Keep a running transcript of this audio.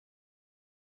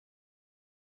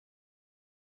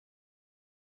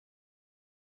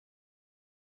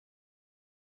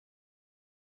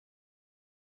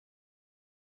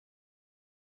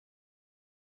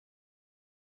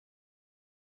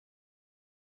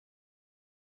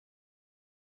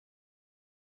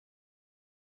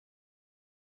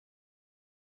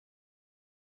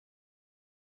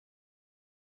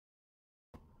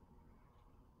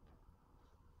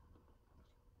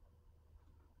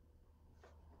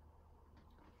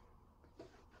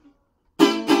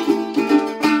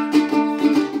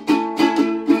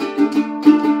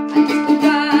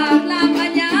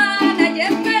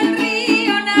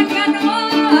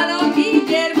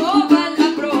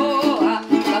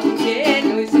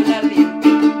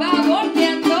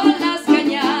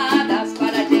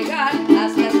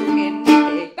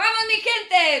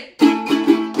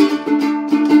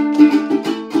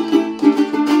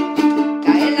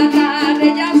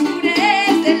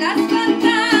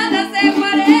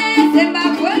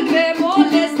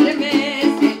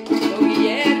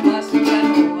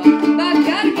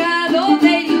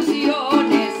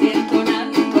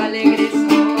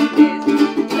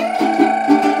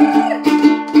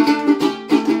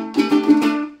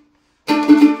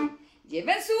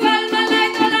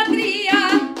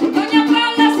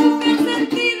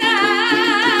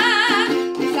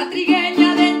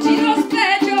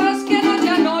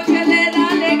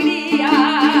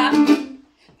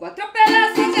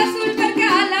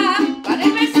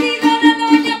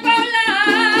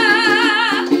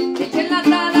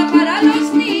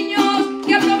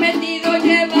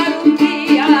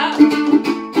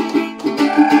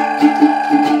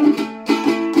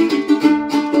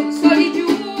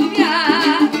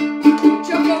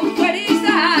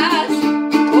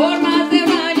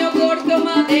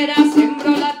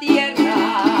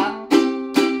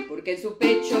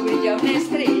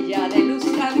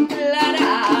tan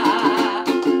clara,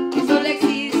 que solo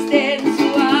existe en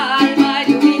su alma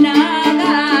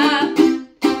iluminada,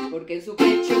 porque en su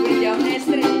pecho brilla una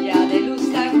estrella de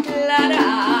luz tan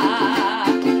clara,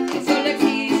 que solo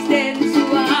existe en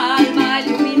su alma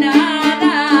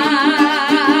iluminada.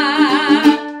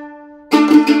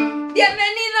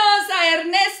 Bienvenidos a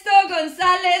Ernesto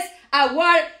Gonzalez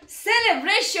Award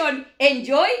Celebration.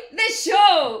 Enjoy the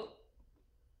show.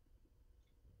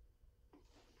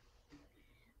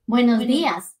 Buenos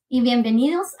días y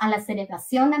bienvenidos a la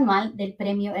celebración anual del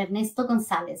premio Ernesto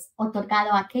González,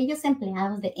 otorgado a aquellos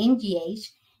empleados de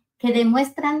MGH que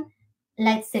demuestran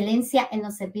la excelencia en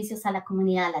los servicios a la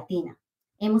comunidad latina.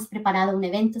 Hemos preparado un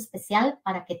evento especial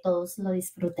para que todos lo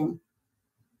disfruten.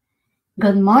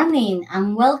 Good morning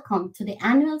and welcome to the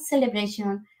annual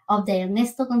celebration of the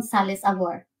Ernesto González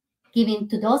Award, given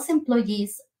to those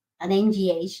employees at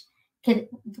MGH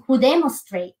who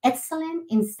demonstrate excellence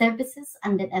in services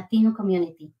and the Latino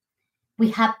community. We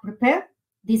have prepared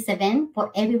this event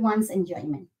for everyone's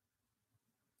enjoyment.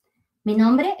 Mi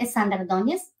nombre es Sandra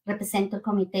Ordóñez, represento el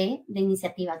Comité de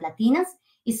Iniciativas Latinas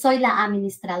y soy la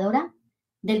administradora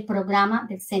del programa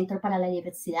del Centro para la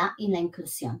Diversidad y la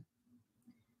Inclusión.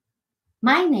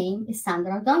 My name is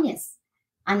Sandra Ordóñez,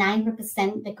 and I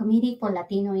represent the Committee for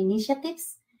Latino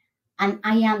Initiatives, and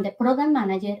I am the Program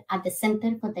Manager at the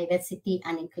Center for Diversity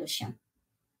and Inclusion.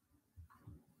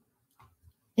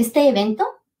 Este evento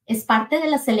es parte de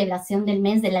la celebración del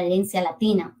Mes de la Herencia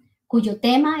Latina, cuyo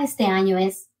tema este año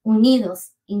es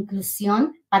Unidos,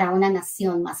 Inclusión para una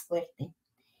Nación más fuerte.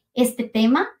 Este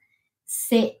tema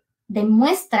se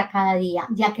demuestra cada día,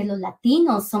 ya que los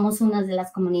latinos somos una de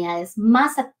las comunidades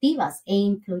más activas e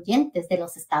influyentes de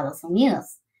los Estados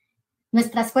Unidos.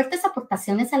 Nuestras fuertes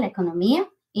aportaciones a la economía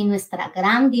y nuestra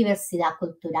gran diversidad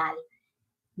cultural,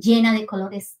 llena de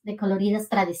coloridas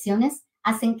tradiciones,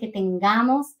 hacen que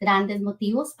tengamos grandes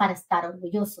motivos para estar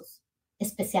orgullosos,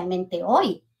 especialmente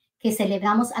hoy, que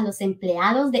celebramos a los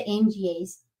empleados de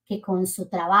MGH que con su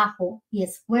trabajo y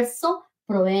esfuerzo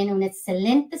proveen un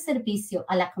excelente servicio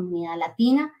a la comunidad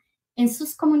latina en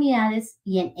sus comunidades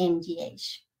y en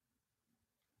MGH.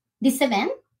 This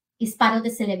event is part of the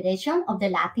celebration of the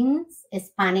Latin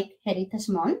Hispanic Heritage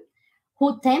Month,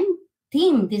 whose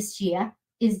theme this year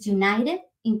is United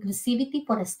Inclusivity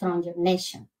for a Stronger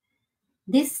Nation.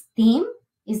 This theme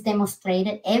is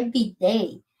demonstrated every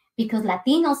day because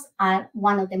Latinos are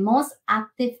one of the most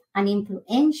active and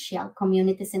influential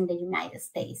communities in the United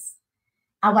States.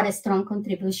 Our strong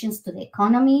contributions to the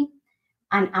economy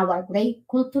and our great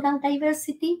cultural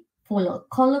diversity, full of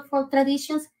colorful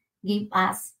traditions, give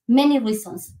us many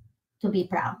reasons to be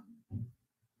proud.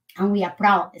 And we are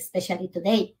proud, especially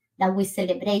today, that we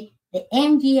celebrate the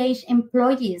MGH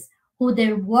employees who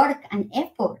their work and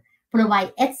effort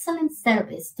provide excellent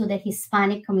service to the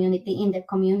Hispanic community in their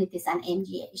communities and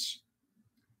MGH.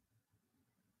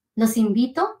 Los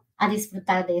invito a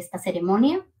disfrutar de esta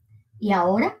ceremonia y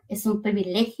ahora es un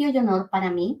privilegio y honor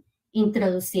para mí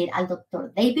introducir al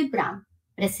Dr. David Brown,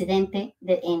 presidente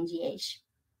de MGH.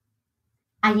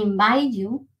 I invite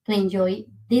you to enjoy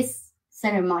this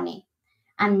ceremony.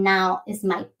 And now it's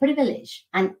my privilege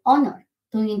and honor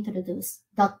to introduce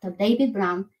Dr. David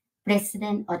Brown,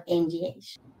 President of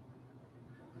MGH.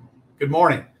 Good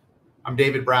morning. I'm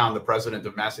David Brown, the President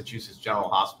of Massachusetts General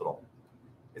Hospital.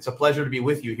 It's a pleasure to be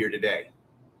with you here today.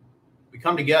 We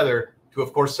come together to,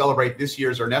 of course, celebrate this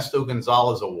year's Ernesto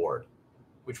Gonzalez Award,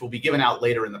 which will be given out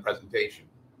later in the presentation,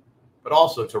 but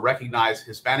also to recognize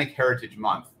Hispanic Heritage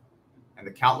Month and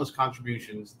the countless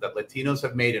contributions that Latinos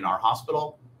have made in our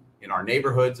hospital, in our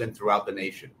neighborhoods, and throughout the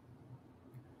nation.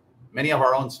 Many of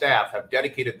our own staff have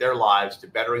dedicated their lives to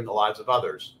bettering the lives of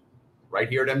others, right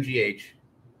here at MGH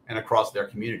and across their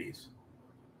communities.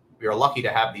 We are lucky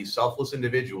to have these selfless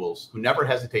individuals who never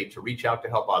hesitate to reach out to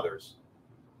help others,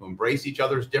 who embrace each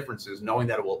other's differences, knowing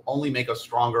that it will only make us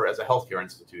stronger as a healthcare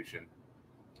institution,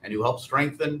 and who help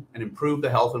strengthen and improve the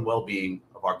health and well-being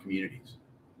of our communities.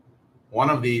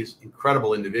 One of these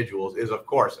incredible individuals is, of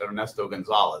course, Ernesto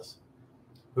Gonzalez,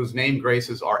 whose name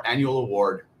graces our annual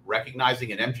award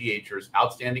recognizing an MGHer's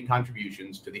outstanding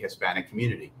contributions to the Hispanic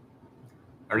community.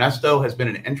 Ernesto has been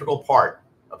an integral part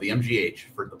of the MGH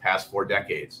for the past 4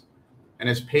 decades and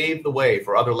has paved the way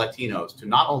for other Latinos to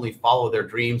not only follow their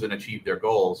dreams and achieve their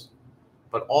goals,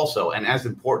 but also, and as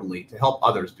importantly, to help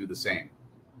others do the same.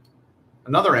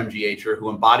 Another MGHer who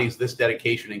embodies this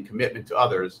dedication and commitment to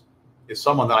others is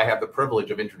someone that I have the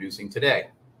privilege of introducing today,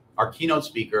 our keynote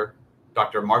speaker,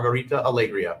 Dr. Margarita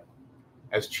Alegria.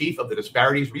 As chief of the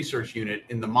Disparities Research Unit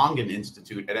in the Mongan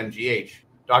Institute at MGH,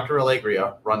 Dr.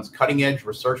 Alegria runs cutting-edge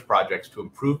research projects to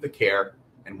improve the care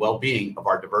and and well-being of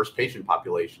our diverse patient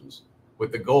populations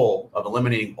with the goal of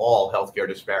eliminating all healthcare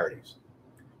disparities.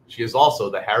 She is also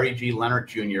the Harry G. Leonard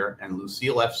Jr. and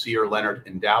Lucille F. Sear Leonard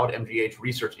Endowed MGH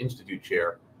Research Institute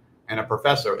Chair and a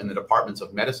professor in the departments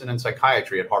of medicine and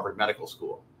psychiatry at Harvard Medical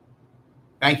School.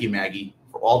 Thank you, Maggie,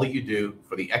 for all that you do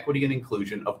for the equity and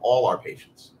inclusion of all our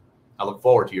patients. I look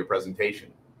forward to your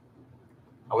presentation.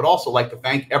 I would also like to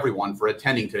thank everyone for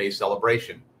attending today's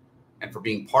celebration and for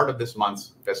being part of this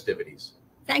month's festivities.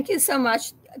 Thank you so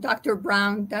much, Dr.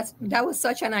 Brown. That was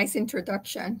such a nice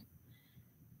introduction.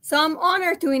 So I'm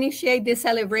honored to initiate the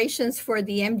celebrations for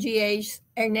the MGH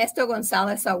Ernesto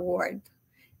Gonzalez Award.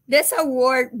 This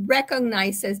award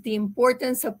recognizes the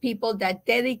importance of people that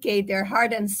dedicate their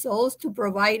heart and souls to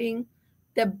providing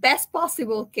the best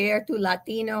possible care to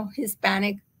Latino,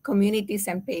 Hispanic communities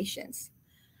and patients.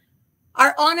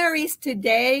 Our honorees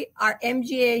today are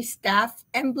MGH staff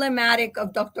emblematic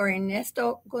of Dr.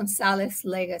 Ernesto Gonzalez's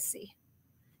legacy.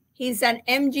 He's an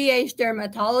MGH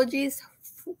dermatologist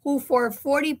who for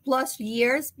 40 plus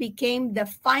years became the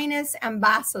finest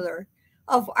ambassador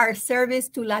of our service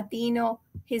to Latino,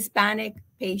 Hispanic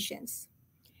patients.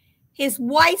 His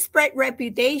widespread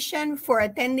reputation for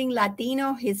attending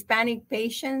Latino, Hispanic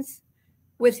patients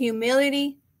with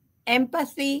humility,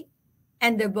 empathy,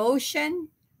 and devotion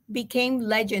became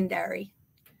legendary.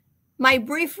 My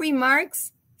brief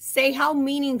remarks say how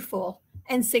meaningful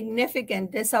and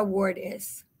significant this award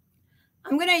is.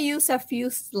 I'm going to use a few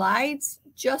slides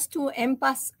just to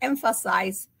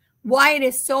emphasize why it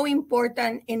is so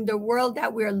important in the world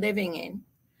that we're living in,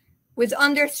 with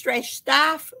understretched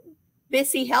staff,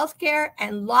 busy healthcare,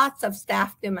 and lots of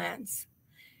staff demands.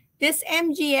 This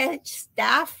MGH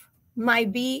staff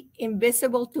might be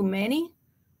invisible to many,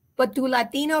 but to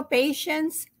Latino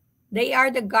patients, they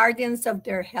are the guardians of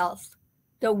their health,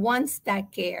 the ones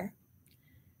that care.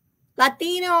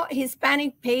 Latino,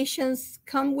 Hispanic patients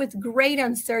come with great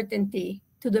uncertainty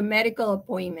to the medical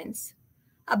appointments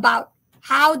about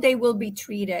how they will be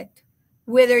treated,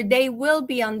 whether they will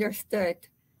be understood,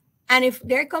 and if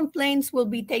their complaints will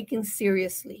be taken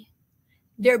seriously.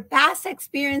 Their past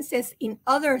experiences in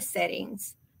other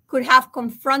settings could have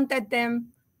confronted them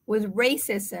with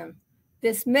racism,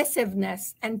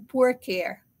 dismissiveness, and poor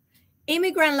care.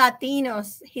 Immigrant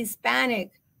Latinos,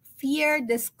 Hispanic, fear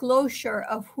disclosure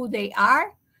of who they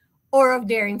are or of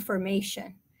their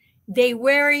information. They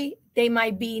worry they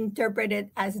might be interpreted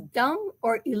as dumb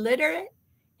or illiterate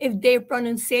if their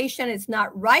pronunciation is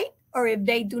not right or if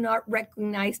they do not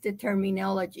recognize the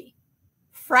terminology.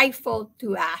 Frightful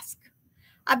to ask.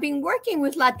 I've been working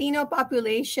with Latino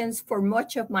populations for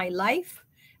much of my life,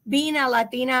 being a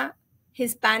Latina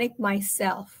Hispanic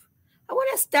myself. I want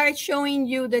to start showing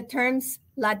you the terms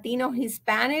Latino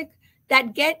Hispanic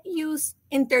that get used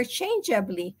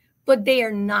interchangeably, but they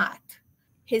are not.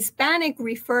 Hispanic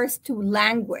refers to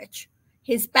language.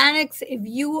 Hispanics, if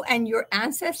you and your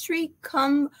ancestry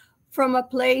come from a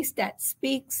place that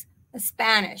speaks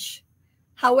Spanish.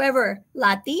 However,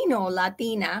 Latino,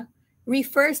 Latina,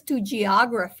 refers to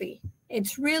geography.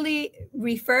 It's really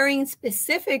referring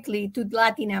specifically to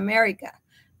Latin America,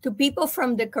 to people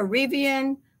from the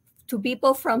Caribbean, to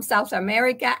people from South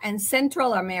America and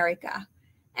Central America.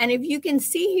 And if you can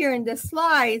see here in the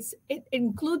slides, it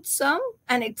includes some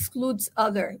and excludes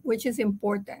other, which is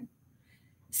important.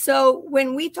 So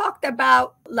when we talked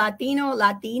about Latino,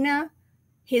 Latina,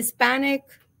 Hispanic,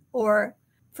 or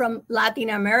from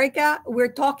Latin America,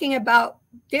 we're talking about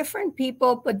different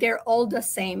people, but they're all the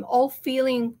same, all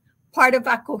feeling part of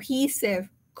a cohesive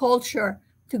culture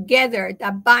together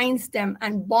that binds them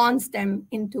and bonds them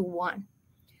into one.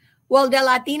 While the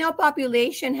Latino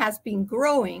population has been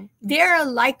growing, they are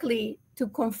likely to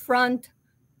confront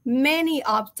many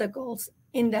obstacles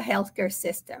in the healthcare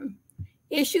system.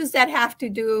 Issues that have to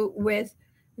do with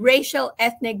racial,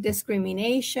 ethnic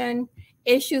discrimination,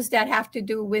 issues that have to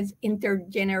do with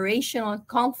intergenerational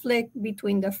conflict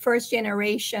between the first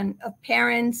generation of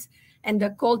parents and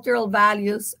the cultural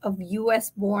values of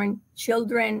US-born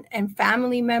children and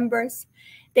family members.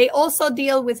 They also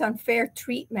deal with unfair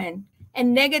treatment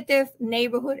and negative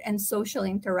neighborhood and social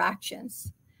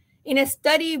interactions. In a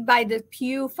study by the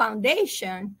Pew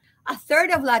Foundation, a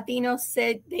third of Latinos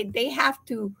said that they have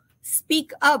to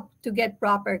speak up to get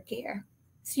proper care.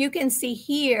 So you can see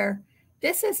here,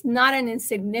 this is not an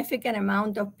insignificant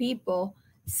amount of people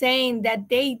saying that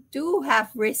they do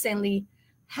have recently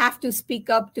have to speak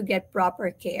up to get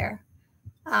proper care.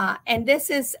 And this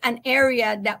is an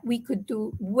area that we could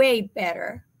do way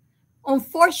better.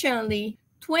 Unfortunately,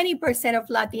 20% of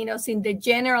Latinos in the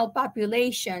general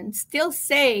population still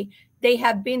say they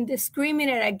have been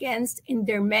discriminated against in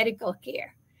their medical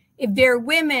care. If they're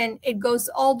women, it goes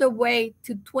all the way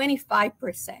to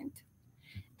 25%.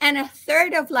 And a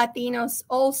third of Latinos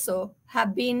also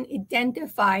have been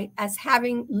identified as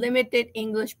having limited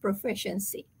English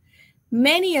proficiency,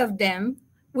 many of them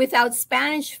without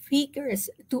Spanish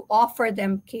speakers to offer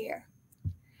them care.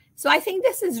 So I think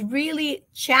this is really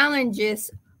challenges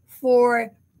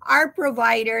for our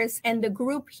providers, and the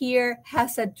group here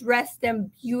has addressed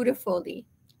them beautifully.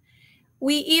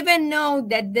 We even know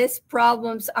that these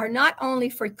problems are not only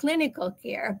for clinical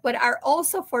care, but are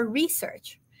also for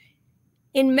research.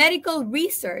 In medical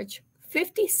research,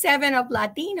 57% of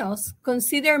Latinos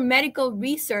consider medical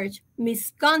research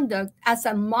misconduct as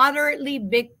a moderately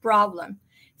big problem.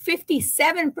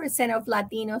 57% of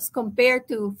Latinos compared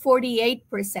to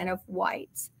 48% of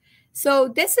whites. So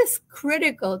this is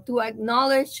critical to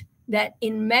acknowledge that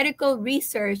in medical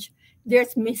research,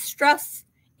 there's mistrust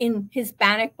in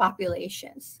Hispanic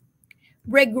populations.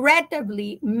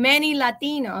 Regrettably, many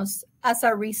Latinos, as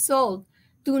a result,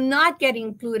 do not get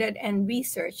included in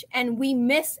research, and we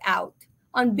miss out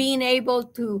on being able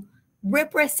to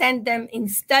represent them in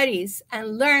studies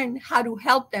and learn how to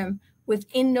help them with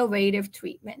innovative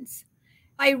treatments.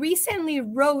 I recently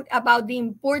wrote about the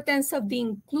importance of the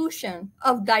inclusion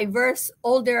of diverse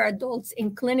older adults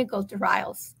in clinical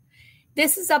trials.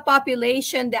 This is a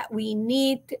population that we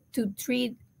need to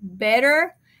treat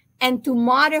better and to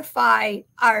modify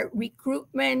our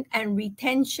recruitment and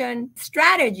retention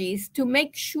strategies to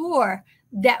make sure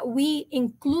that we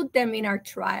include them in our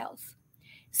trials.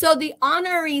 So the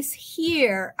honorees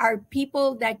here are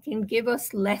people that can give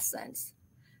us lessons,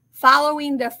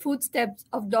 following the footsteps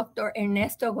of Dr.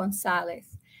 Ernesto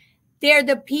Gonzalez. They're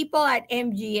the people at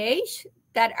MGH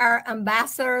that are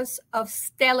ambassadors of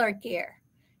stellar care,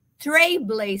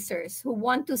 trailblazers who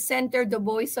want to center the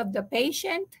voice of the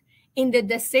patient in the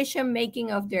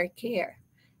decision-making of their care,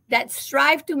 that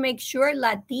strive to make sure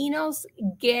Latinos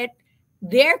get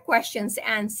their questions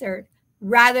answered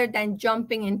rather than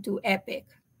jumping into Epic,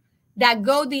 that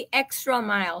go the extra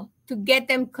mile to get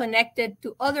them connected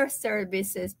to other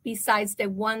services besides the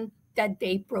one that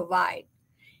they provide.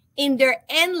 In their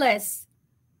endless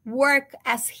work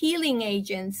as healing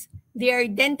agents, they are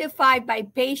identified by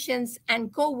patients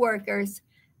and coworkers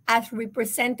as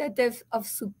representatives of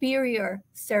superior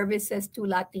services to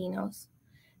Latinos.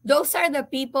 Those are the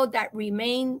people that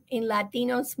remain in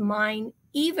Latinos' mind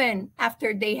even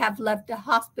after they have left the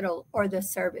hospital or the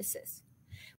services.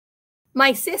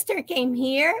 My sister came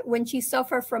here when she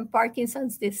suffered from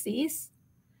Parkinson's disease,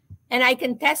 and I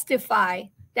can testify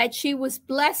that she was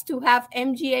blessed to have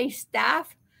MGH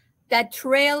staff that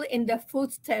trailed in the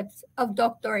footsteps of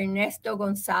Dr. Ernesto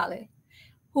Gonzalez,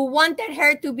 who wanted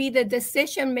her to be the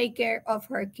decision maker of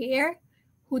her care,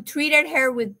 who treated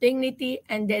her with dignity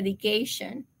and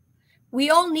dedication. We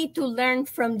all need to learn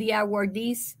from the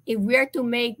awardees if we are to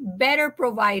make better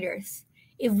providers,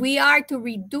 if we are to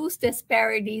reduce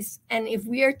disparities, and if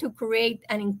we are to create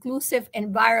an inclusive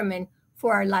environment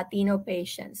for our Latino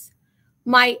patients.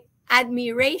 My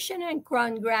admiration and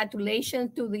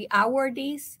congratulations to the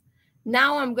awardees.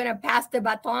 Now I'm going to pass the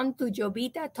baton to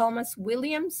Jovita Thomas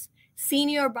Williams,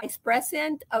 Senior Vice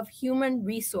President of Human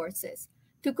Resources,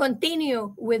 to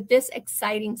continue with this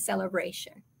exciting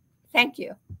celebration. Thank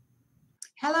you.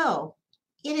 Hello,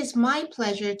 it is my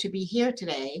pleasure to be here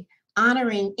today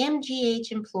honoring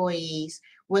MGH employees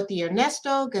with the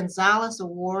Ernesto Gonzalez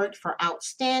Award for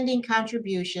Outstanding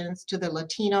Contributions to the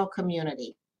Latino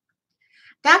Community.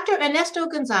 Dr. Ernesto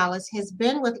Gonzalez has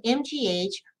been with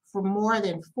MGH for more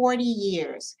than 40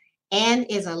 years and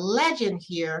is a legend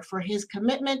here for his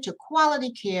commitment to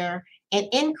quality care and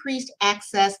increased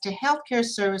access to healthcare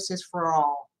services for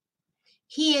all.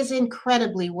 He is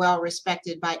incredibly well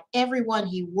respected by everyone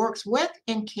he works with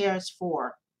and cares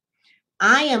for.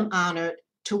 I am honored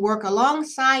to work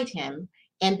alongside him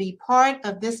and be part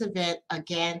of this event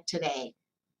again today.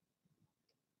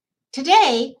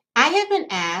 Today, I have been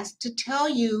asked to tell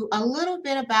you a little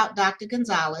bit about Dr.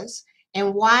 Gonzalez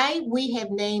and why we have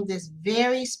named this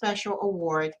very special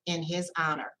award in his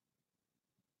honor.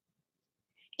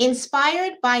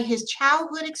 Inspired by his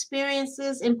childhood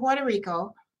experiences in Puerto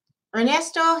Rico,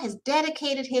 Ernesto has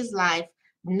dedicated his life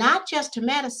not just to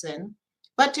medicine,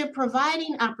 but to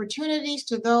providing opportunities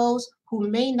to those who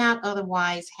may not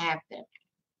otherwise have them.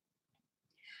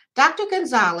 Dr.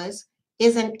 Gonzalez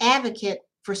is an advocate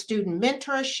for student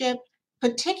mentorship,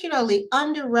 particularly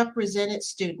underrepresented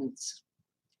students.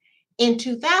 In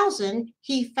 2000,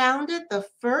 he founded the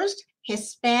first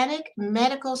Hispanic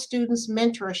medical students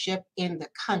mentorship in the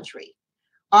country,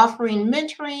 offering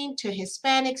mentoring to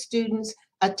Hispanic students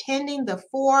attending the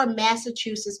 4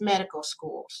 Massachusetts medical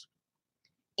schools.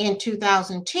 In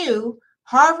 2002,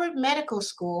 Harvard Medical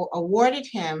School awarded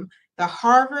him the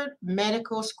Harvard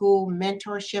Medical School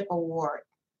Mentorship Award.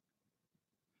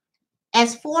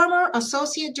 As former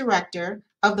Associate Director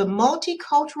of the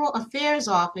Multicultural Affairs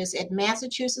Office at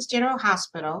Massachusetts General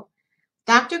Hospital,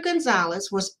 Dr. Gonzalez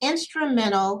was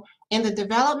instrumental in the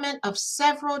development of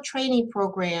several training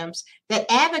programs that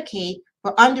advocate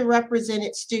for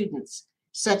underrepresented students,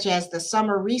 such as the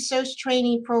Summer Research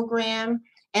Training Program,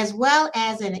 as well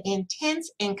as an intense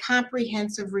and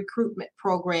comprehensive recruitment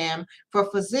program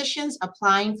for physicians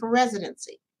applying for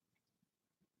residency.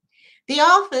 The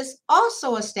office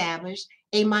also established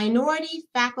a Minority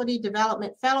Faculty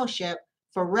Development Fellowship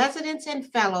for residents and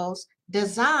fellows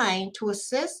designed to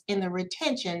assist in the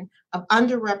retention of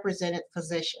underrepresented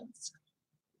physicians.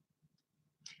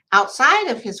 Outside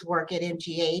of his work at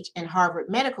MGH and Harvard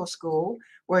Medical School,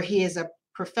 where he is a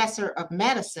professor of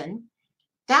medicine,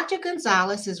 Dr.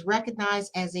 Gonzalez is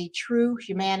recognized as a true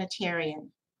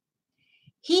humanitarian.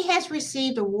 He has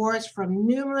received awards from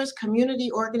numerous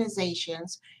community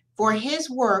organizations for his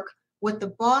work with the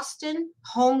Boston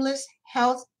Homeless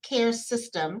Health Care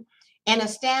System and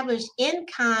established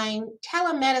in-kind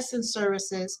telemedicine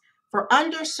services for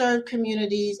underserved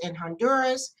communities in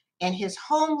Honduras and his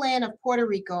homeland of Puerto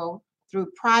Rico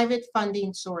through private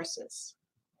funding sources.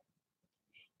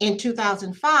 In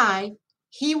 2005,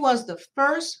 he was the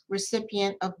first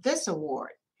recipient of this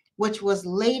award, which was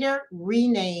later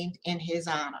renamed in his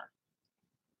honor.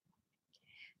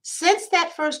 Since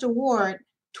that first award,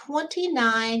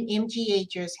 29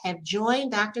 MGHers have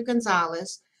joined Dr.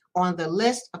 Gonzalez on the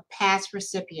list of past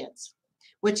recipients,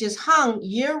 which is hung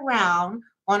year-round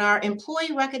on our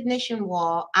employee recognition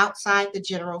wall outside the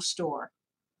general store.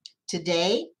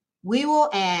 Today, we will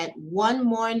add one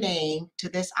more name to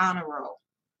this honor roll.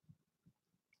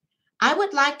 I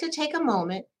would like to take a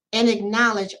moment and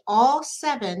acknowledge all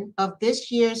 7 of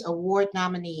this year's award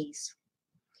nominees.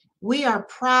 We are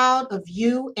proud of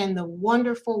you and the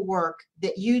wonderful work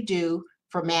that you do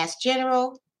for Mass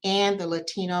General and the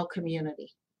Latino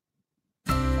community.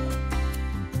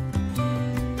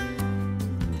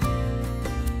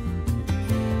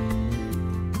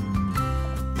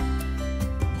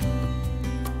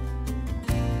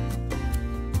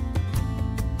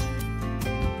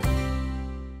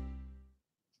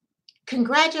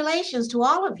 Congratulations to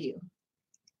all of you.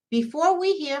 Before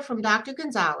we hear from Dr.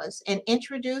 Gonzalez and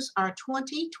introduce our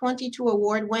 2022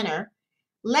 award winner,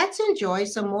 let's enjoy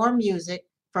some more music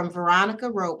from Veronica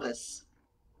Robles.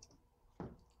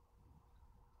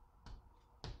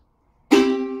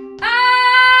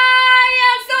 Ay,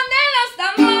 al son de los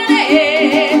tambores,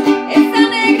 esa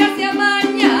negra se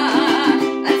amaña,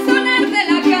 al sonar de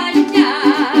la caña,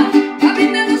 va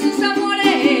brindando sus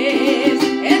amores,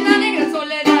 es la negra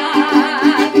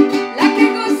soledad, la que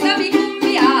goza mi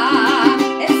cumbia,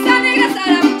 esa negra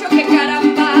sabe mucho que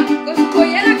caramba, con su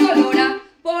pollera colora,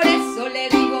 por eso le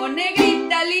digo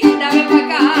negrita linda, ven pa'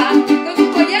 acá, con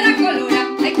su pollera colora,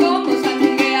 ay como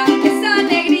sandunguea, esa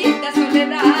negrita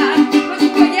soledad.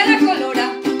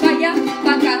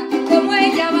 Como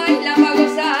ella baila pa'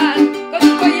 gozar, con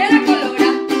su pollera colora,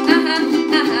 ajá,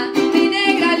 ajá, mi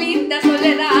negra linda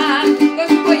soledad, con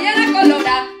su pollera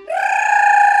colora.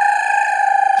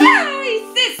 ¡Ay,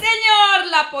 sí señor!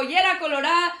 La pollera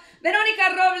colorada. Veronica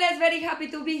Robles, very happy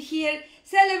to be here,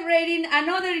 celebrating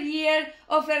another year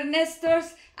of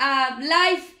Ernesto's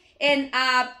life and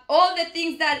all the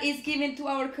things that is given to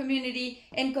our community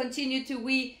and continue to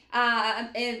be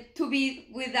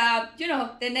with, you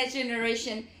know, the next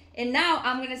generation. And now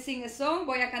I'm going to sing a song.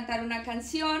 Voy a cantar una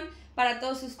canción para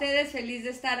todos ustedes. Feliz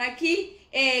de estar aquí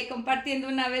compartiendo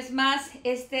una vez más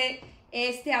este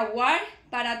award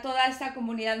para toda esta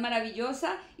comunidad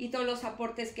maravillosa y todos los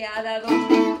aportes que ha dado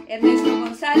Ernesto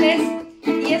González.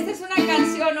 Y esta es una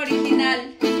canción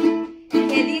original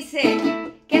que dice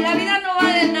que la vida no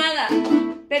vale nada,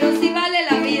 pero sí vale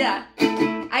la vida.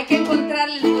 Hay que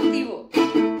encontrarle el motivo.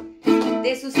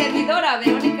 De su servidora,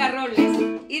 Verónica Robles.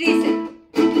 Y dice: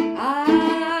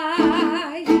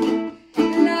 ay,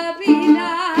 la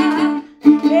vida,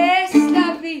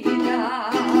 esta vida,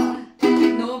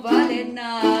 no vale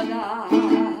nada.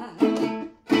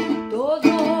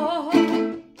 Todo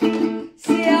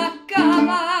se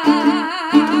acaba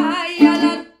y a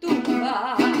la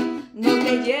tumba no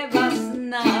te llevas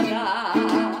nada.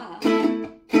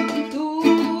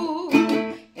 Tú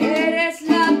eres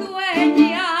la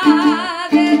dueña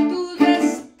de tu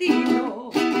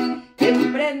destino.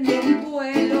 Emprende el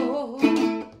vuelo.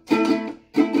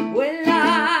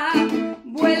 Vuela,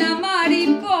 vuela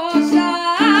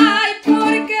mariposa. Ay,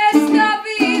 porque esta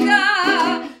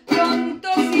vida pronto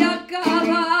se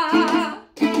acaba.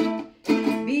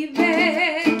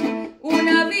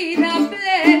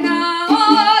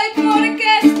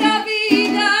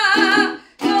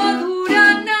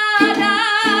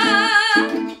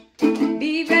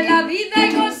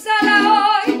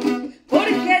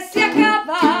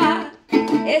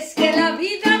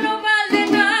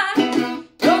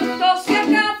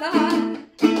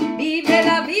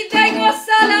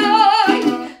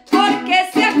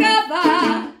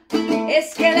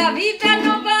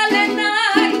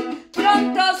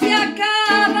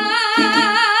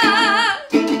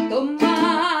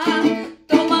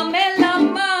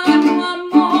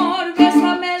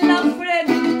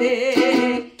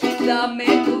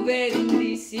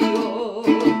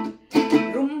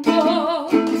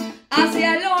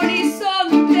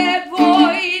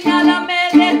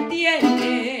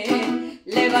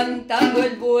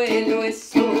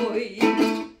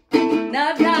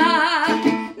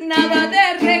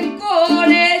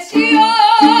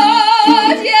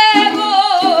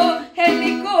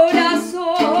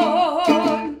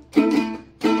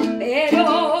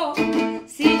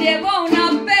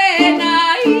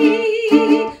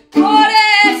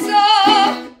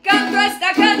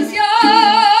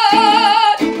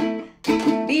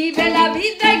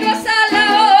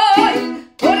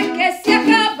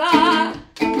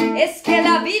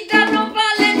 vida no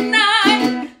vale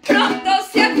nada, pronto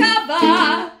se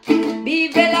acaba.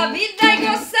 Vive la vida y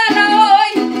gózala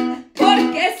hoy,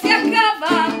 porque se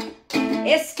acaba.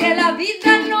 Es que la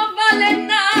vida no vale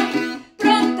nada,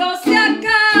 pronto se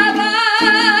acaba.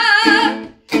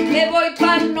 Me voy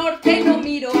para el norte y no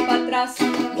miro para atrás,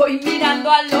 voy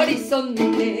mirando al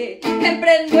horizonte.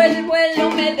 Emprendo el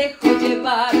vuelo, me dejo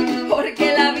llevar,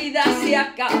 porque la vida se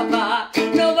acaba.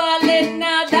 No vale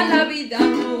nada la vida,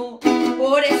 no,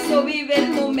 por eso vive el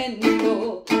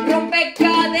momento. Rompe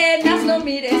cadenas, no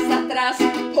mires atrás,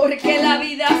 porque la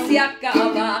vida se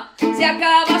acaba. Se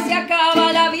acaba, se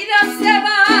acaba, la vida se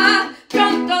va,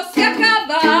 pronto se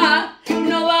acaba.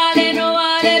 No vale, no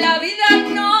vale la vida,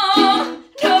 no,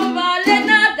 no vale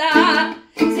nada.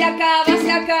 Se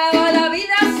acaba, la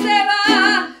vida se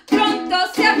va, pronto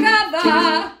se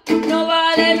acaba. No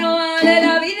vale, no vale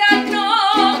la vida, no,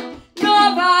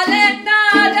 no vale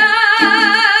nada.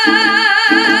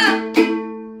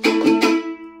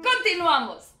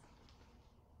 Continuamos.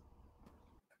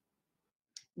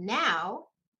 Now,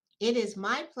 it is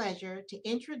my pleasure to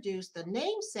introduce the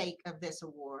namesake of this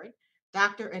award,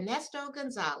 Dr. Ernesto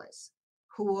Gonzalez,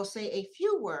 who will say a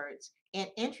few words and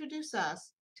introduce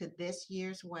us to this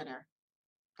year's winner.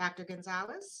 Dr.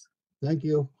 Gonzalez? Thank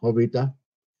you, Jovita.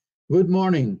 Good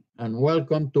morning and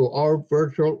welcome to our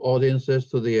virtual audiences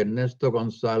to the Ernesto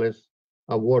Gonzalez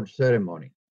Award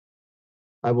Ceremony.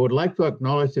 I would like to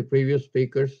acknowledge the previous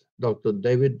speakers, Dr.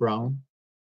 David Brown,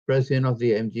 President of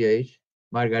the MGH,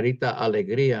 Margarita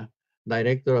Alegría,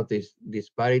 Director of the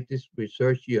Disparities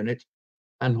Research Unit,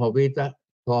 and Jovita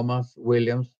Thomas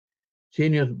Williams,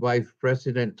 Senior Vice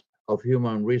President of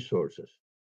Human Resources.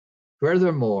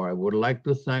 Furthermore, I would like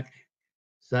to thank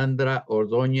Sandra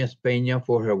Ordóñez Peña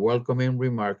for her welcoming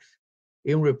remarks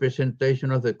in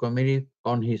representation of the Committee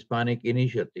on Hispanic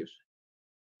Initiatives.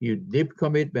 Your deep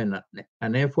commitment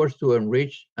and efforts to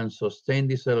enrich and sustain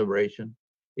this celebration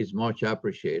is much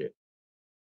appreciated.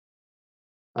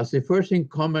 As the first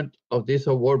incumbent of this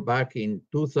award back in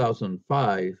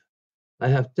 2005, I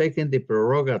have taken the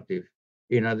prerogative,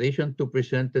 in addition to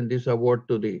presenting this award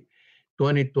to the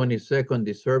 2022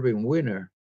 deserving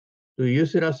winner, to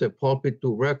use it as a pulpit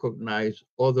to recognize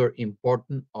other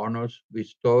important honors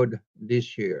bestowed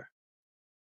this year.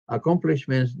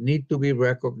 Accomplishments need to be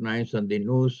recognized and the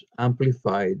news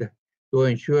amplified to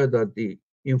ensure that the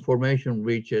information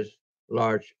reaches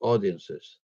large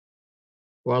audiences.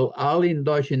 While I'll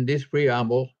indulge in this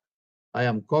preamble, I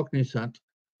am cognizant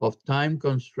of time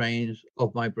constraints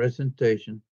of my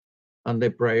presentation and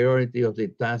the priority of the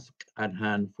task at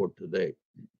hand for today.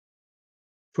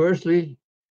 Firstly,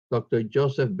 Dr.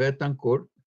 Joseph Betancourt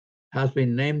has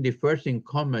been named the first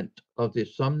incumbent of the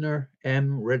Sumner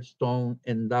M. Redstone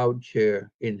Endowed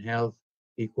Chair in Health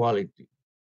Equality.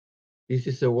 This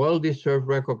is a well-deserved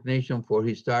recognition for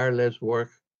his tireless work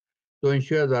to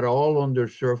ensure that all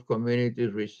underserved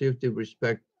communities receive the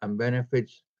respect and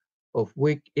benefits of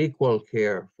equal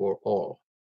care for all.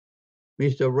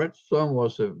 Mr. Redstone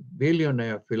was a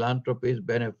billionaire philanthropist,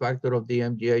 benefactor of the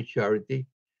MGA charity,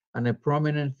 and a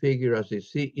prominent figure as the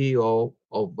CEO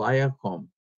of Viacom,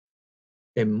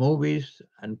 a movies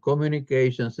and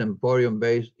communications emporium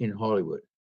based in Hollywood.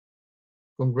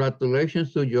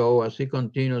 Congratulations to Joe as he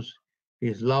continues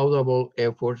his laudable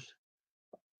efforts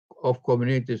of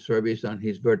community service and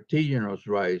his vertiginous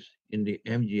rise in the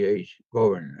MGH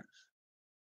governance.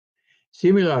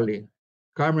 Similarly,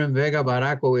 Carmen Vega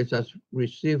Baracowitz has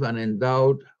received an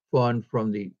endowed fund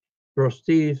from the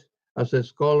trustees as a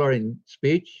scholar in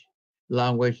speech,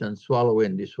 language, and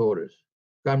swallowing disorders.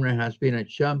 Carmen has been a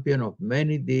champion of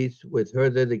many deeds with her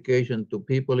dedication to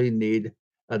people in need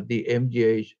at the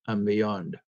MGH and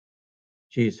beyond.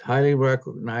 She is highly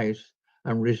recognized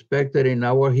and respected in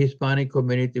our Hispanic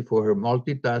community for her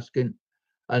multitasking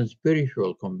and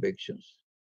spiritual convictions.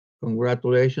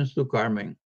 Congratulations to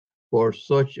Carmen for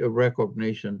such a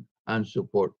recognition and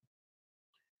support.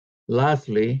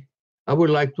 Lastly, I would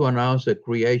like to announce the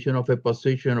creation of a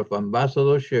position of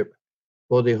ambassadorship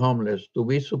for the homeless to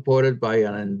be supported by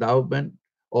an endowment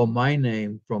on my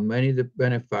name from many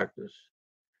benefactors.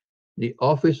 The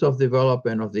Office of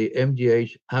Development of the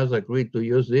MGH has agreed to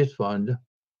use this fund,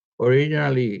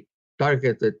 originally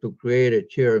targeted to create a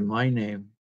chair in my name,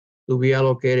 to be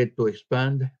allocated to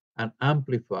expand and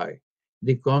amplify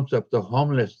the concept of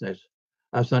homelessness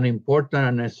as an important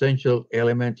and essential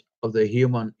element of the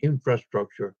human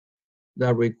infrastructure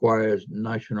that requires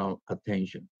national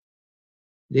attention.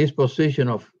 This position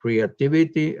of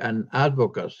creativity and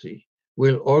advocacy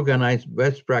will organize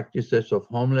best practices of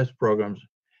homeless programs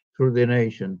through the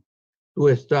nation to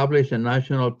establish a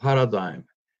national paradigm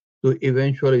to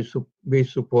eventually be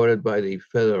supported by the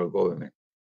federal government.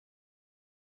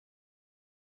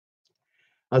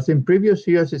 As in previous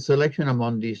years, the selection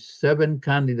among these 7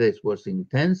 candidates was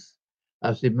intense,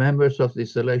 as the members of the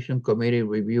selection committee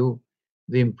reviewed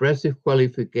the impressive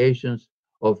qualifications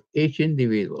of each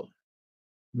individual.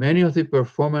 Many of the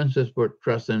performances were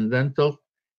transcendental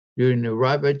during the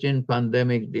ravaging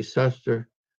pandemic disaster,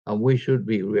 and we should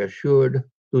be reassured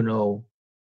to know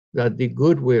that the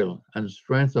goodwill and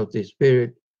strength of the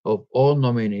spirit of all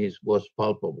nominees was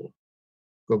palpable.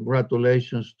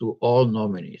 Congratulations to all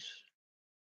nominees.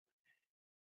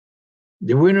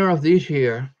 The winner of this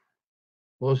year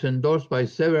was endorsed by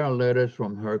several letters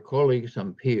from her colleagues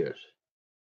and peers.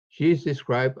 She is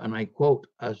described, and I quote,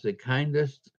 as the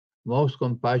kindest, most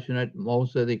compassionate,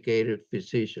 most dedicated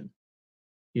physician.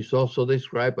 She's also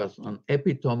described as an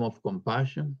epitome of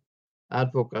compassion,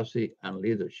 advocacy, and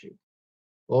leadership,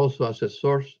 also as a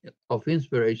source of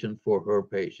inspiration for her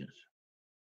patients.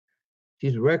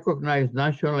 She's recognized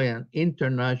nationally and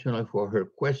internationally for her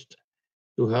quest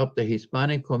to help the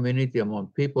Hispanic community among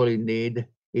people in need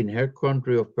in her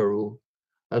country of Peru,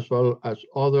 as well as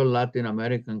other Latin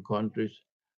American countries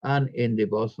and in the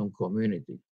Boston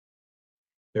community.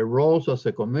 Her roles as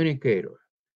a communicator,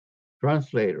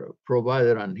 translator,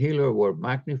 provider, and healer were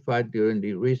magnified during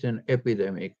the recent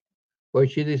epidemic, where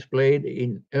she displayed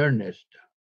in earnest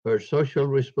her social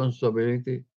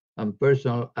responsibility and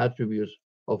personal attributes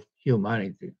of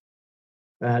humanity.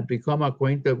 I had become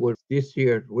acquainted with this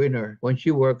year's winner when she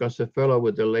worked as a fellow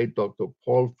with the late Dr.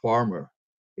 Paul Farmer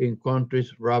in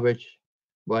countries ravaged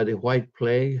by the White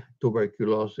Plague,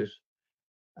 tuberculosis,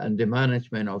 and the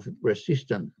management of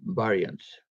resistant variants.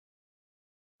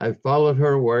 I followed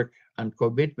her work and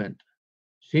commitment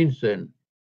since then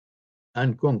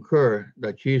and concur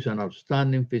that she is an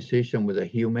outstanding physician with a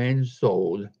humane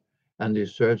soul and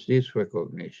deserves this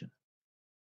recognition.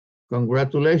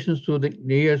 Congratulations to the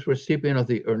year's recipient of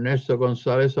the Ernesto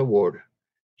Gonzalez Award.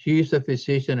 She is a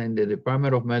physician in the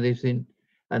Department of Medicine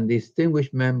and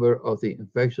distinguished member of the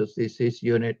Infectious Disease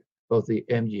Unit of the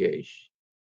MGH.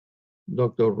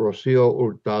 Dr. Rocio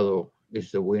Hurtado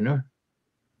is the winner.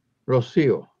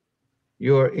 Rocio,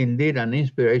 you are indeed an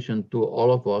inspiration to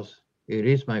all of us. It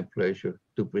is my pleasure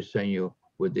to present you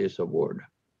with this award.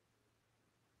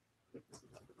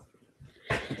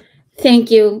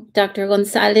 Thank you, Dr.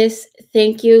 Gonzalez.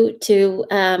 Thank you to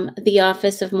the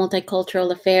Office of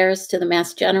Multicultural Affairs, to the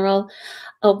Mass General.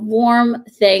 A warm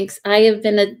thanks. I have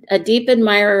been a deep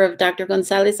admirer of Dr.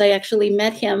 Gonzalez. I actually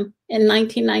met him in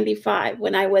 1995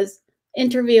 when I was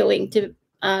interviewing to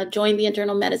join the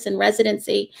internal medicine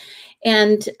residency,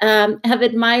 and have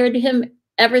admired him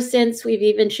ever since. We've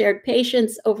even shared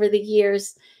patients over the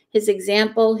years. His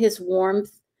example, his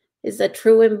warmth, is a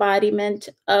true embodiment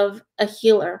of a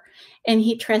healer, and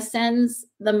he transcends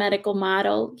the medical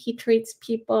model. He treats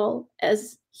people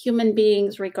as human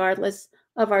beings regardless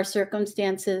of our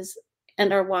circumstances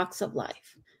and our walks of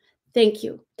life. Thank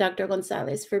you, Dr.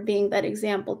 Gonzalez, for being that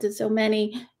example to so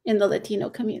many in the Latino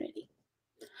community.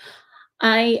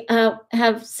 I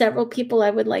have several people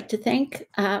I would like to thank.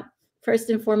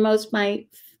 First and foremost, my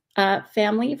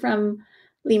family from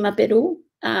Lima, Peru.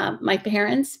 My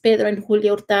parents, Pedro and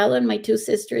Julio Hurtado, and my 2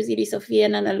 sisters, Iris Sofia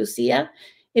and Ana Lucia.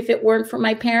 If it weren't for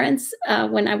my parents,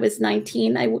 when I was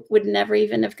 19, I would never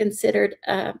even have considered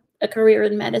a career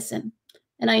in medicine.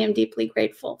 And I am deeply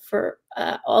grateful for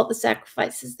all the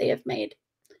sacrifices they have made.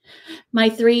 My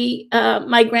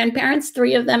grandparents,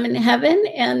 3 of them in heaven,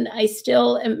 and I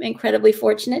still am incredibly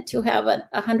fortunate to have a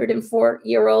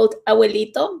 104-year-old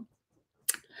abuelito,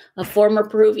 a former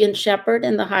Peruvian shepherd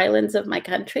in the highlands of my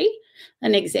country,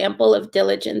 an example of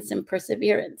diligence and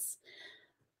perseverance.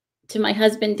 To my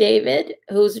husband, David,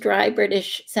 whose dry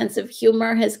British sense of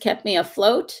humor has kept me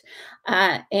afloat.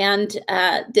 And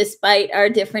despite our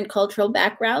different cultural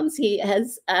backgrounds, he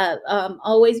has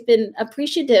always been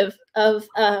appreciative of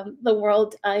the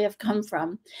world I have come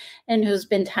from, and who's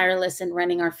been tireless in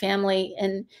running our family.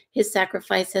 And his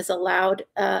sacrifice has allowed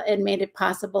and made it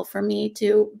possible for me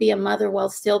to be a mother while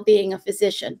still being a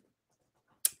physician.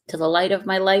 To the light of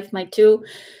my life, my 2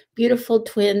 beautiful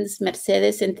twins,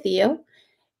 Mercedes and Theo,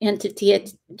 and to Tia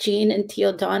Jean and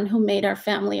Tio Don, who made our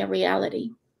family a reality.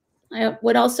 I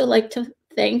would also like to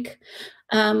thank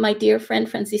my dear friend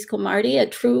Francisco Marti, a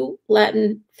true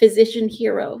Latin physician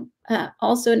hero,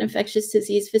 also an infectious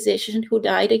disease physician who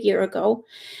died a year ago,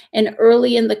 and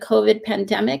early in the COVID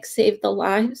pandemic saved the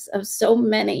lives of so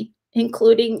many,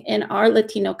 including in our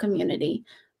Latino community,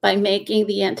 by making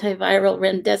the antiviral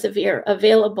remdesivir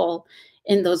available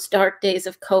in those dark days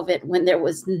of COVID when there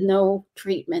was no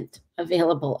treatment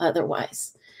available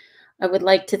otherwise. I would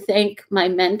like to thank my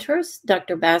mentors,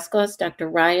 Dr. Vasquez, Dr.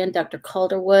 Ryan, Dr.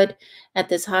 Calderwood at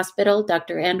this hospital,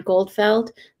 Dr. Ann Goldfeld,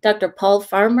 Dr. Paul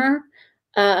Farmer,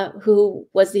 who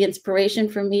was the inspiration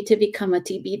for me to become a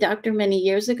TB doctor many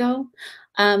years ago.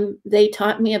 They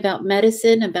taught me about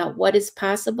medicine, about what is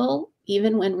possible,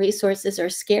 even when resources are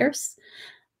scarce,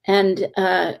 and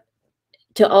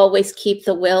to always keep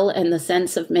the will and the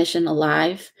sense of mission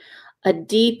alive. A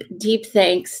deep, deep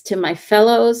thanks to my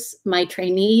fellows, my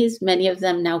trainees, many of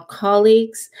them now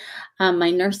colleagues,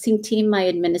 my nursing team, my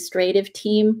administrative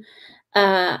team.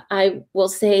 I will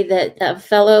say that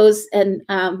fellows and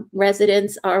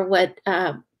residents are what,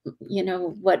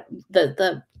 what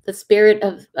the spirit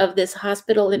of this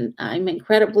hospital, and I'm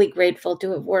incredibly grateful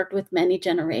to have worked with many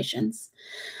generations.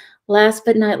 Last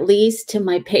but not least, to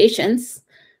my patients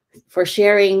for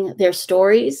sharing their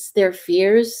stories, their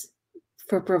fears,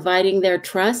 for providing their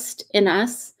trust in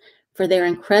us, for their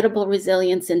incredible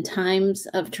resilience in times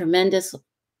of tremendous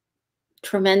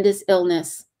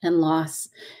illness and loss.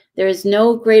 There is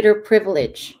no greater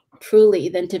privilege, truly,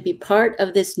 than to be part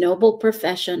of this noble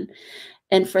profession.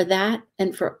 And for that,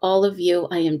 and for all of you,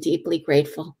 I am deeply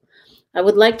grateful. I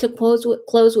would like to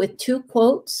close with two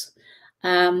quotes.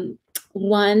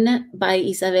 One by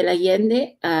Isabel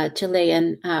Allende, a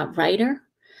Chilean writer.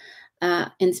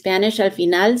 In Spanish, al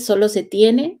final solo se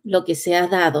tiene lo que se ha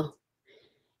dado.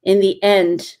 In the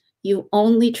end, you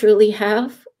only truly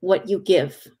have what you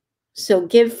give. So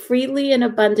give freely and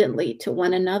abundantly to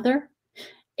one another.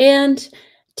 And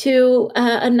to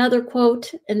another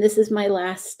quote, and this is my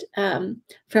last,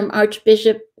 from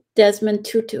Archbishop Desmond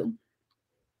Tutu.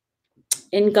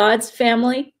 In God's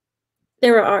family,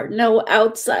 there are no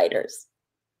outsiders.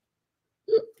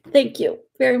 Thank you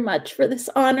very much for this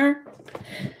honor.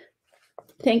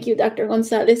 Thank you, Dr.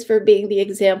 Gonzalez, for being the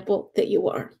example that you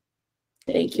are.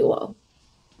 Thank you all.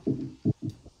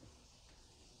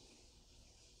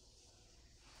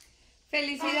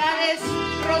 Felicidades,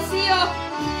 Rocío,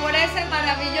 por ese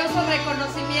maravilloso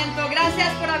reconocimiento.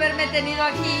 Gracias por haberme tenido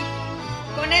aquí.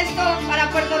 Con esto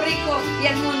para Puerto Rico y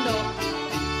el mundo.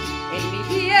 En mi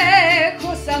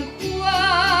viejo San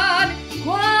Juan,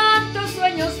 cuántos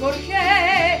sueños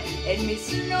forjé en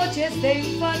mis noches de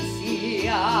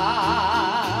infancia.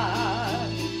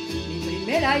 Mi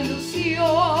primera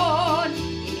ilusión y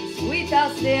mis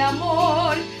cuitas de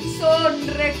amor son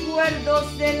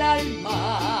recuerdos del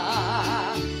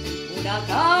alma. Una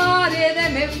tarde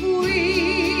me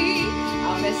fui a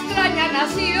una extraña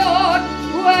nación,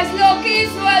 pues lo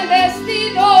quiso el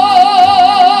destino.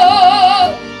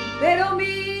 Pero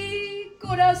mi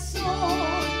corazón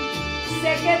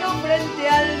se quedó frente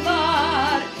al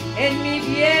mar en mi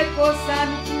viejo San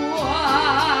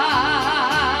Juan.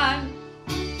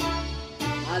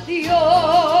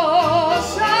 Adiós,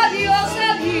 adiós,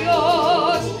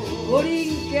 adiós,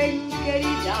 Borinquen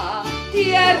querida,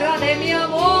 tierra de mi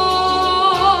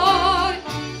amor.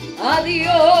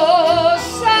 Adiós,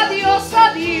 adiós,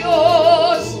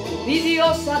 adiós, mi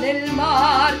diosa del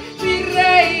mar, mi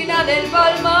reina del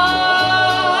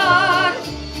palmar.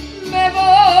 Me voy,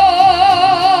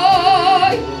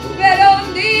 pero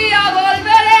un día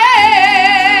volveré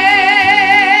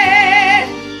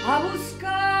a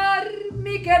buscar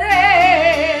mi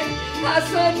querer, a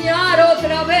soñar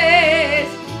otra vez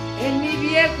en mi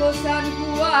viejo San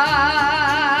Juan.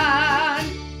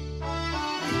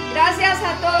 Gracias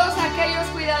a todos aquellos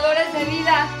cuidadores de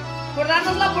vida por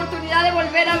darnos la oportunidad de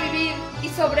volver a vivir y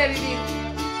sobrevivir.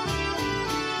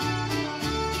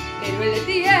 Pero el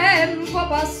tiempo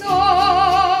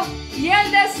pasó y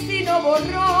el destino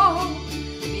borró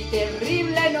mi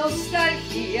terrible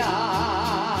nostalgia.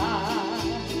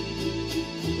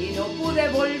 Y no pude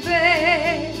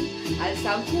volver al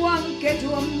San Juan que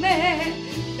yo amé,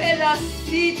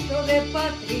 pedacito de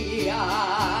patria.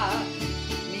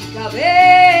 Mi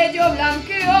cabello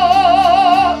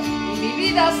blanqueó y mi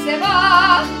vida se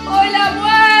va, hoy la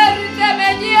muerte me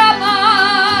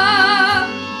llama.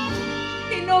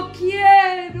 Y no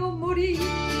quiero morir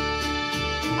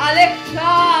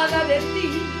alejada de ti,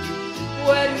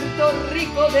 Puerto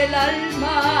Rico del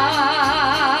alma.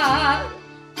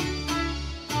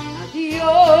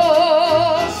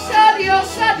 Adiós,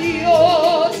 adiós,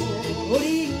 adiós,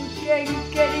 Borinquen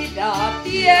querida,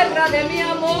 tierra de mi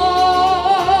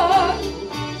amor.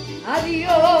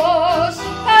 Adiós,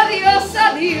 adiós,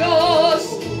 adiós,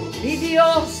 mi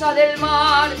diosa del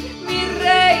mar, mi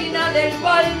reina del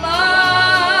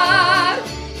palmar.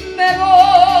 Me voy,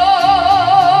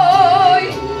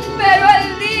 pero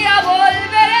el día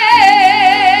volveré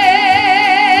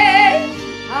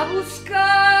a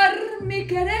buscar mi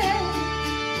querer,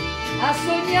 a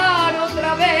soñar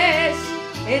otra vez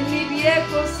en mi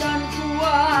viejo San Juan.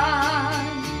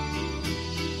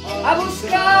 a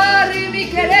buscar mi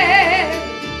querer,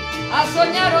 a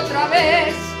soñar otra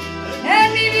vez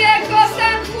en mi viejo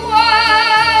San Juan.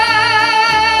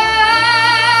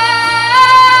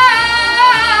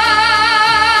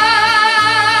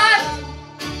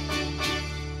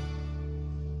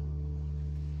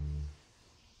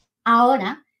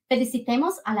 Ahora,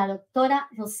 felicitemos a la doctora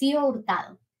Rocío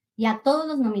Hurtado y a todos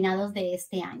los nominados de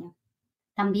este año.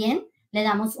 También le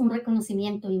damos un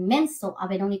reconocimiento inmenso a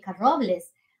Verónica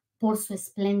Robles por su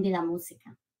espléndida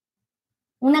música.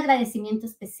 Un agradecimiento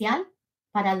especial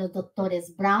para los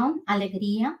doctores Brown,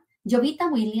 Alegría, Jovita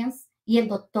Williams y el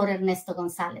doctor Ernesto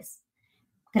González.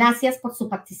 Gracias por su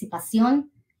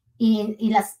participación y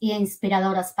las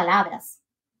inspiradoras palabras.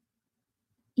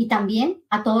 Y también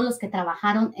a todos los que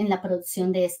trabajaron en la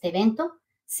producción de este evento.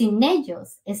 Sin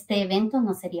ellos, este evento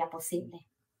no sería posible.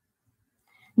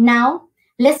 Now,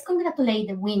 let's congratulate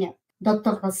the winner,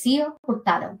 Dr. Rocío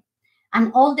Hurtado,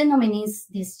 and all the nominees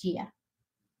this year.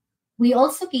 We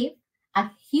also give a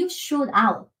huge shout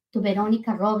out to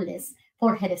Verónica Robles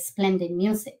for her splendid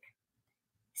music.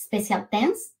 Special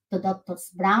thanks to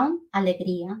Drs. Brown,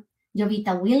 Alegría,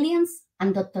 Jovita Williams,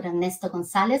 and Dr. Ernesto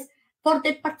Gonzalez for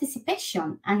their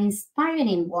participation and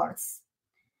inspiring words,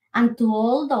 and to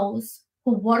all those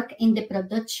who work in the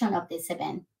production of this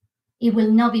event. It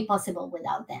will not be possible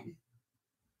without them.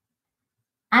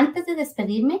 Antes de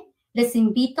despedirme, les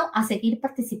invito a seguir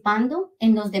participando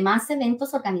en los demás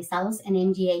eventos organizados en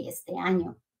MGA este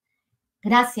año.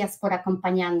 Gracias por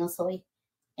acompañarnos hoy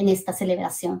en esta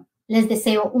celebración. Les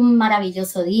deseo un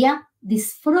maravilloso día,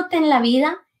 disfruten la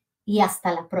vida y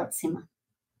hasta la próxima.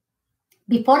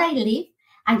 Before I leave,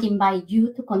 I invite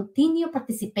you to continue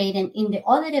participating in the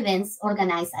other events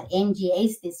organized at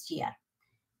MGAs this year.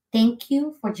 Thank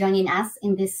you for joining us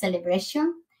in this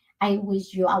celebration. I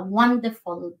wish you a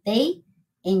wonderful day.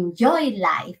 Enjoy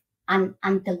life, and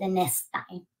until the next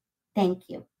time. Thank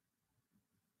you.